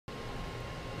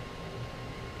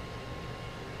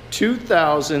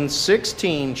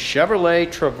2016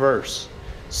 Chevrolet Traverse.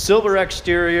 Silver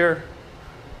exterior,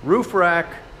 roof rack.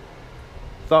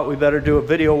 Thought we better do a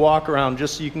video walk around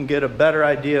just so you can get a better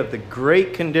idea of the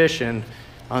great condition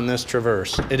on this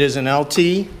Traverse. It is an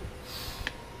LT.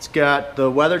 It's got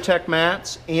the WeatherTech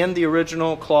mats and the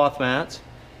original cloth mats.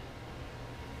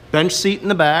 Bench seat in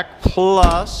the back,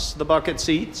 plus the bucket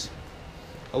seats.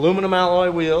 Aluminum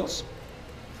alloy wheels.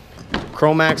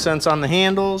 Chrome accents on the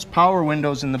handles, power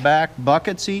windows in the back,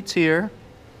 bucket seats here.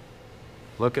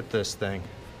 Look at this thing.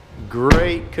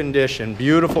 Great condition,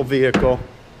 beautiful vehicle.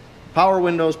 Power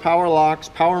windows, power locks,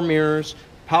 power mirrors,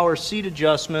 power seat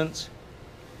adjustments.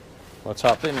 Let's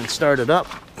hop in and start it up.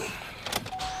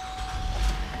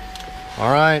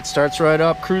 All right, starts right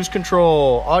up. Cruise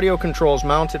control, audio controls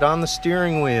mounted on the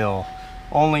steering wheel.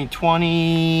 Only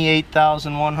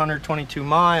 28,122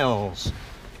 miles.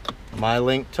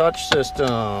 MyLink touch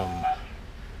system.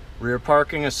 Rear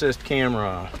parking assist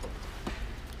camera.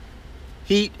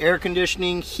 Heat, air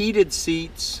conditioning, heated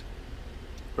seats.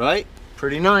 Right?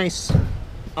 Pretty nice.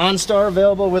 OnStar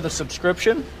available with a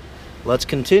subscription. Let's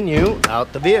continue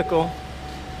out the vehicle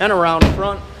and around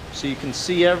front so you can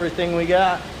see everything we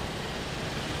got.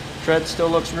 Tread still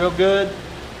looks real good.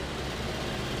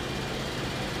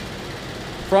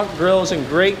 Front grille's in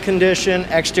great condition.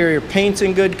 Exterior paint's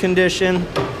in good condition.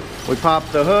 We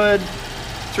popped the hood.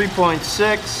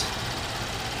 3.6.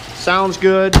 Sounds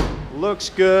good. Looks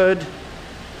good.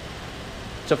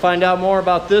 To find out more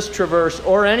about this Traverse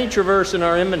or any Traverse in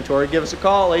our inventory, give us a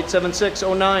call,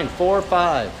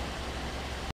 876-0945.